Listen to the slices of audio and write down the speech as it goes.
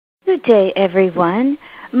Good day, everyone.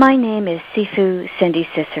 My name is Sifu Cindy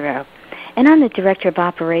Cicero, and I'm the Director of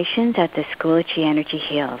Operations at the School of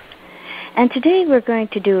Chienergyheals. And today we're going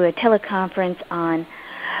to do a teleconference on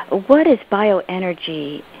what is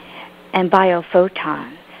bioenergy and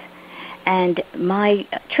biophotons. And my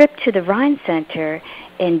trip to the Rhine Center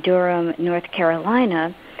in Durham, North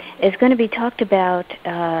Carolina, is going to be talked about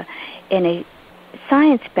in a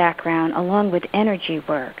science background along with energy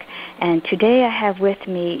work. And today I have with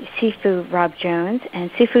me Sifu Rob Jones and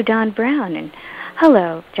Sifu Don Brown. And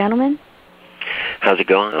hello, gentlemen. How's it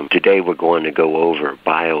going? Today we're going to go over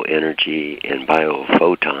bioenergy and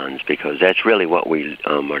biophotons because that's really what we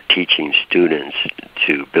are teaching students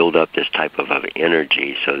to build up this type of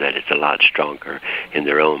energy so that it's a lot stronger in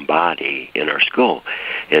their own body in our school.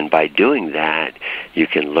 And by doing that, you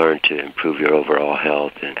can learn to improve your overall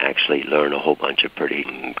health and actually learn a whole bunch of pretty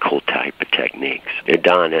cool type of techniques.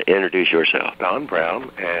 Don, introduce yourself. Don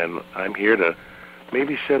Brown, and I'm here to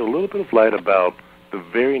maybe shed a little bit of light about the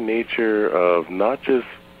very nature of not just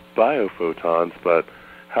biophotons, but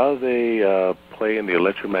how they play in the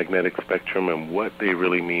electromagnetic spectrum and what they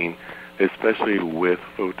really mean, especially with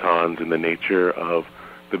photons and the nature of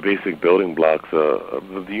the basic building blocks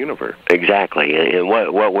of the universe. Exactly, and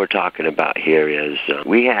what we're talking about here is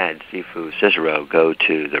we had Sifu Cicero go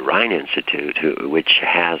to the Rhine Institute, which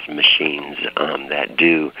has machines that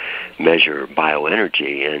do measure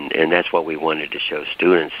bioenergy, and that's what we wanted to show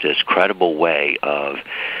students, this credible way of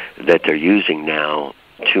that they're using now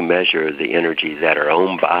to measure the energy that our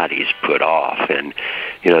own bodies put off. And,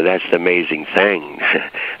 that's the amazing thing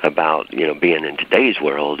about, being in today's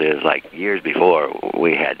world is like years before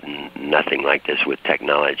we had nothing like this with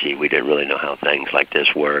technology. We didn't really know how things like this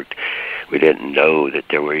worked. We didn't know that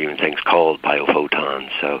there were even things called biophotons.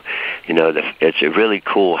 So, it's really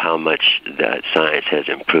cool how much that science has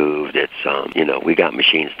improved. It's, we got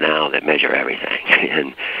machines now that measure everything.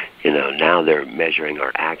 And, now they're measuring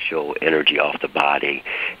our actual energy off the body,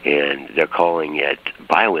 and they're calling it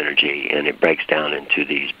bioenergy, and it breaks down into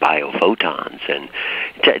these biophotons. And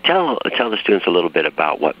tell the students a little bit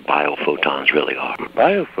about what biophotons really are.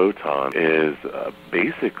 Biophoton is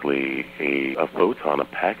basically a photon, a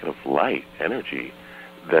packet of light energy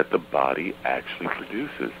that the body actually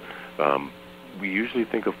produces. We usually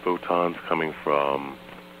think of photons coming from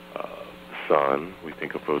the sun. We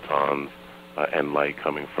think of photons and light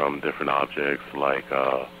coming from different objects like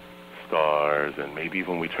stars, and maybe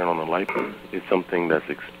even when we turn on the light bulb, it's something that's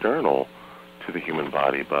external to the human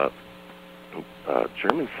body. But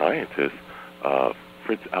German scientist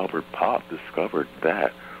Fritz Albert Popp discovered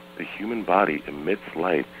that the human body emits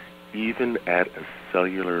light even at a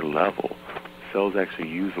cellular level. Cells actually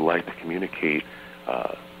use light to communicate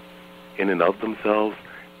in and of themselves,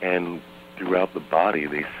 and throughout the body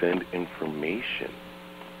they send information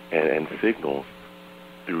and signals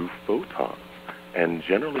through photons. And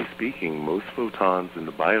generally speaking, most photons and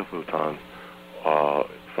the biophotons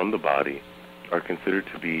from the body are considered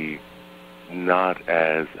to be not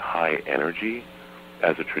as high energy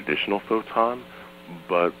as a traditional photon,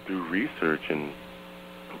 but through research and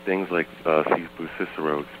things like Sifu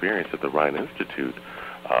Cicero experienced at the Rhine Institute,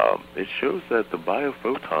 it shows that the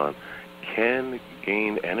biophoton can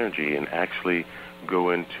gain energy and actually go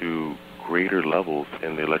into greater levels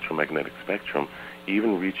in the electromagnetic spectrum,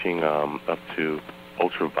 even reaching up to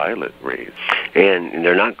ultraviolet rays. And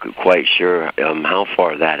they're not quite sure how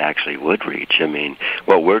far that actually would reach. I mean,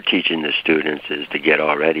 what we're teaching the students is to get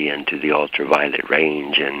already into the ultraviolet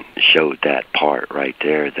range and show that part right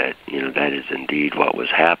there that, that is indeed what was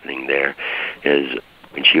happening there, is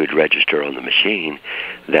when she would register on the machine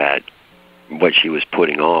that what she was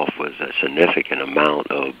putting off was a significant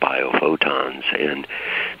amount of biophotons. And,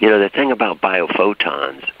 the thing about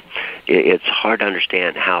biophotons, it's hard to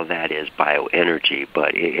understand how that is bioenergy,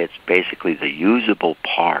 but it's basically the usable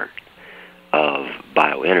part of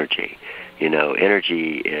bioenergy.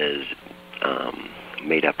 Energy is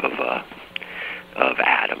made up of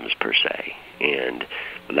atoms per se, and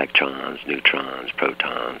electrons, neutrons,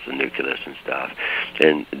 protons, the nucleus and stuff.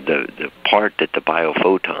 And the part that the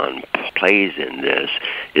biophoton plays in this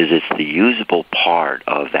is it's the usable part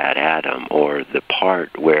of that atom, or the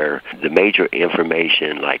part where the major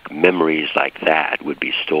information like memories like that would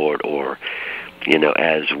be stored, or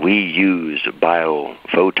as we use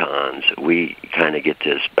biophotons, we kind of get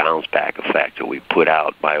this bounce back effect. So we put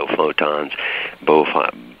out biophotons, both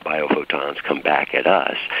biophotons come back at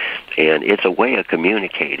us. And it's a way of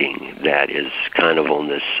communicating that is kind of on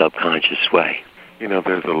this subconscious way.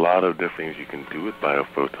 There's a lot of different things you can do with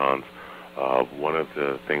biophotons. One of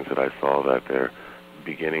the things that I saw that they're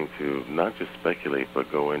beginning to not just speculate,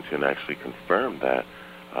 but go into and actually confirm that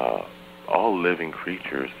all living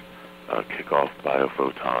creatures kick off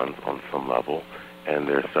biophotons on some level, and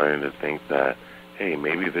they're starting to think that, hey,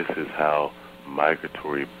 maybe this is how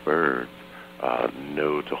migratory birds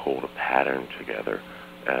know to hold a pattern together,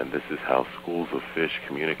 and this is how schools of fish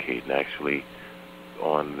communicate, and actually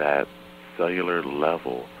on that cellular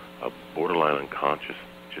level, borderline unconscious,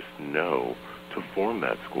 just know to form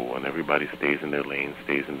that school, and everybody stays in their lane,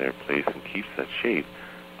 stays in their place, and keeps that shape.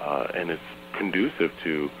 And it's conducive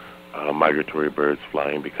to migratory birds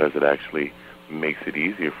flying because it actually makes it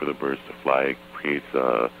easier for the birds to fly. It creates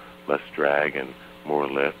less drag and more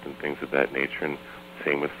lift and things of that nature. And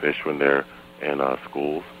same with fish when they're in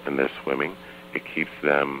schools and they're swimming. It keeps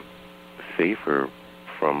them safer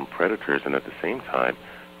from predators, and at the same time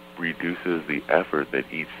reduces the effort that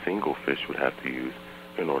each single fish would have to use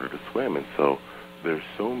in order to swim. And so there's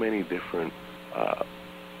so many different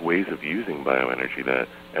ways of using bioenergy that,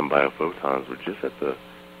 and biophotons were just at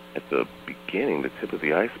the beginning, the tip of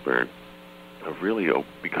the iceberg of really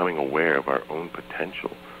becoming aware of our own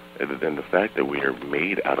potential. And the fact that we are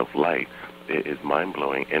made out of light is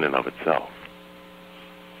mind-blowing in and of itself.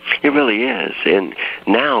 It really is. And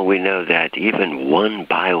now we know that even one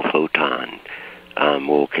biophoton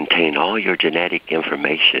will contain all your genetic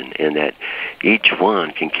information, and that each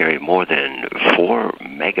one can carry more than 4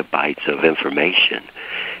 megabytes of information.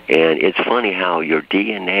 And it's funny how your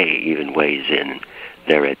DNA even weighs in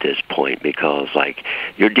there at this point, because like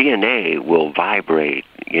your DNA will vibrate,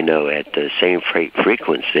 at the same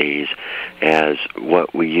frequencies as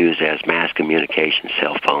what we use as mass communication,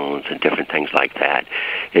 cell phones and different things like that.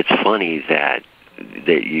 It's funny that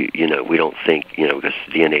we don't think, because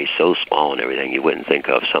DNA is so small and everything, you wouldn't think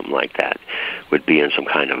of something like that would be in some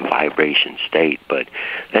kind of vibration state. But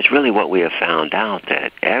that's really what we have found out,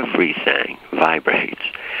 that everything vibrates.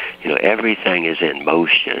 Everything is in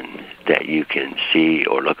motion that you can see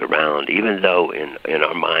or look around, even though in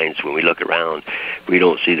our minds when we look around, we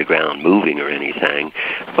don't see the ground moving or anything,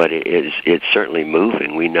 but it's certainly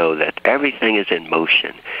moving. We know that everything is in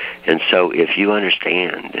motion. And so if you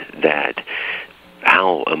understand that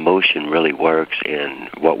how emotion really works and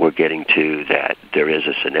what we're getting to, that there is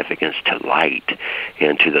a significance to light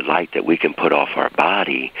and to the light that we can put off our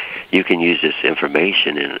body, you can use this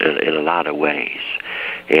information in a lot of ways.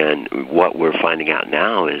 And what we're finding out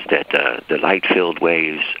now is that the light-filled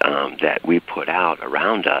waves that we put out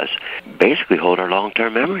around us basically hold our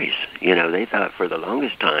long-term memories. They thought for the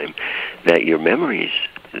longest time that your memories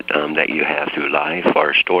that you have through life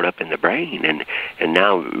are stored up in the brain, and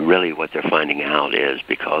now really what they're finding out is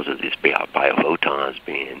because of these biophotons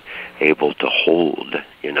being able to hold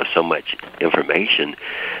so much information,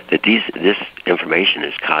 that this information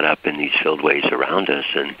is caught up in these field waves around us,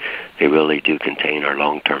 and they really do contain our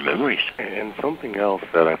long-term memories. And something else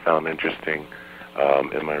that I found interesting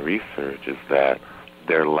in my research is that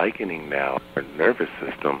they're likening now our nervous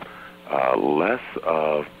system less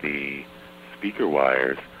of the speaker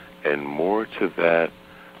wires and more to that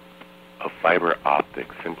of fiber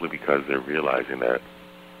optics, simply because they're realizing that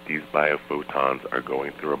these biophotons are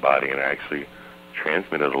going through our body and are actually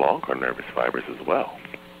transmitted along our nervous fibers as well.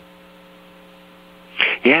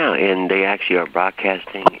 Yeah, and they actually are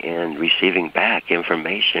broadcasting and receiving back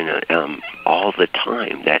information all the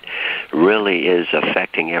time that really is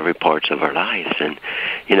affecting every part of our lives. And,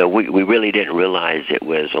 we really didn't realize it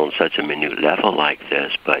was on such a minute level like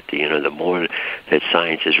this, but, the more that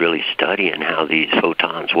science is really studying how these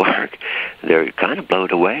photons work, they're kind of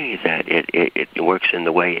blown away that it works in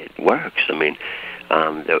the way it works. I mean,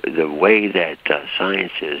 the way that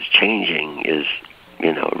science is changing is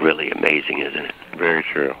really amazing, isn't it? Very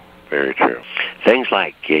true. Very true. Things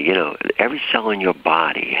like, every cell in your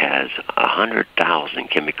body has 100,000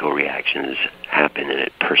 chemical reactions happen in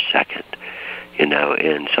it per second.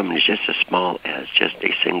 And something is just as small as just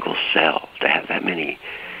a single cell to have that many,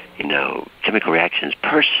 chemical reactions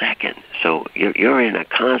per second. So you're in a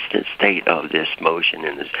constant state of this motion,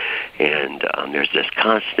 and there's this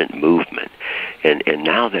constant movement. And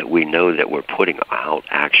now that we know that we're putting out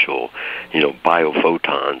actual,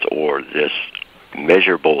 biophotons, or this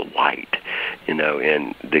measurable light, and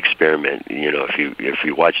the experiment, if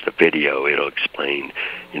you watch the video, it'll explain,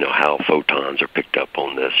 how photons are picked up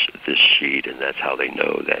on this sheet, and that's how they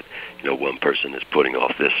know that, one person is putting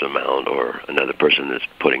off this amount or another person is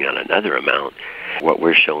putting out another amount. What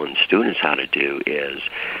we're showing students how to do is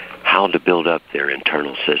how to build up their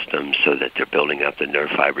internal systems so that they're building up the nerve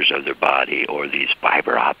fibers of their body, or these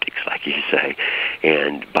fiber optics, like you say.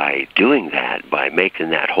 And by doing that, by making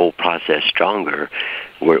that whole process stronger,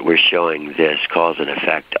 we're showing this cause and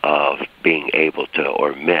effect of being able to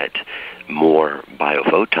omit more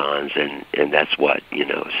biophotons, and that's what,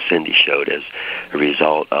 Cindy showed as a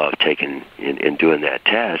result of taking and doing that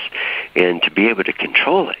test, and to be able to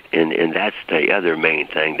control it. And that's the other main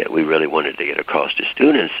thing that we really wanted to get across to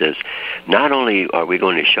students is not only are we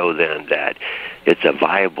going to show them that it's a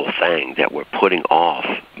viable thing that we're putting off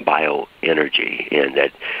bioenergy and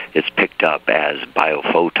that it's picked up as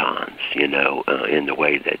biophotons, in the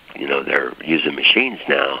way that, they're using machines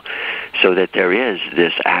now, so that there is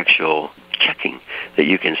this actual checking that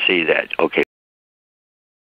you can see that, okay,